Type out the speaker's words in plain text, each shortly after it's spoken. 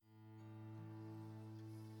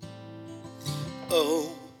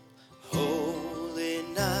Oh, holy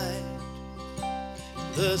night,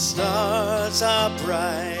 the stars are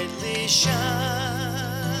brightly shining.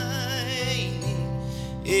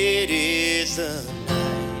 It is the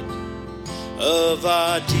night of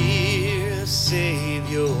our dear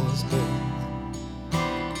Savior's birth.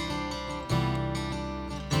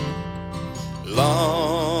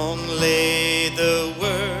 Long lay the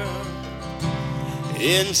world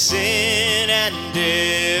in sin and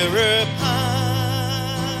error pining,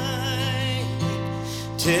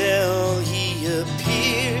 till he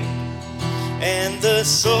appeared and the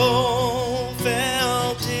soul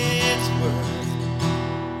felt its worth.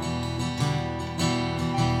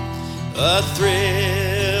 A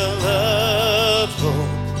thrill of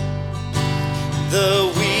hope,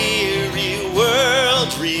 the weary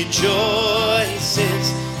world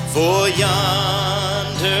rejoices, for yonder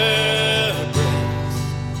breaks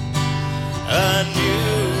a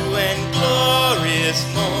new and glorious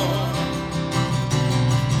morn.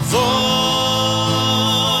 Fall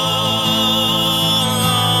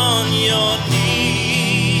on your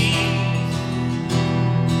knees,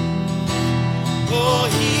 oh,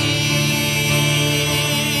 hear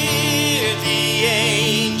the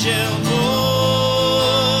angel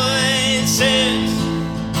voices.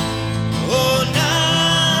 Oh,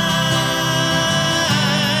 night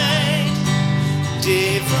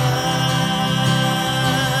divine,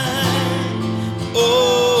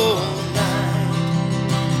 oh, night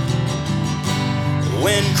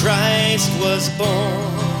when Christ was born.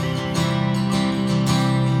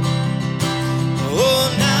 Oh,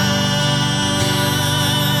 night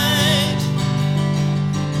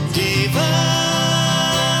divine,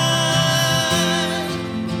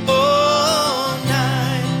 oh,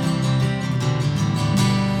 night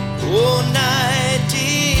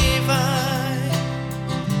divine.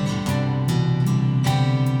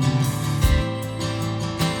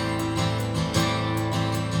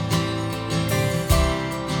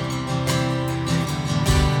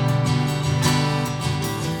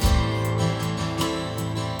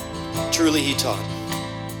 Truly he taught.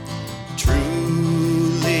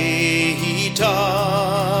 Truly he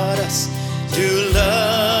taught us to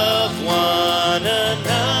love one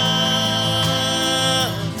another.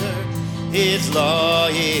 His law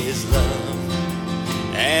is love,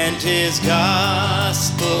 and his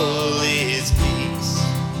gospel is peace.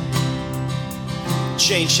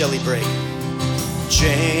 Chain shall he break,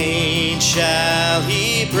 chain shall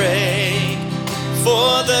he break,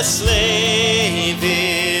 for the slave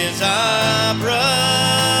is our brother,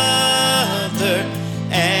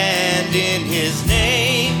 and in his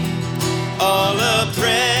name all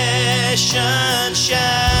oppression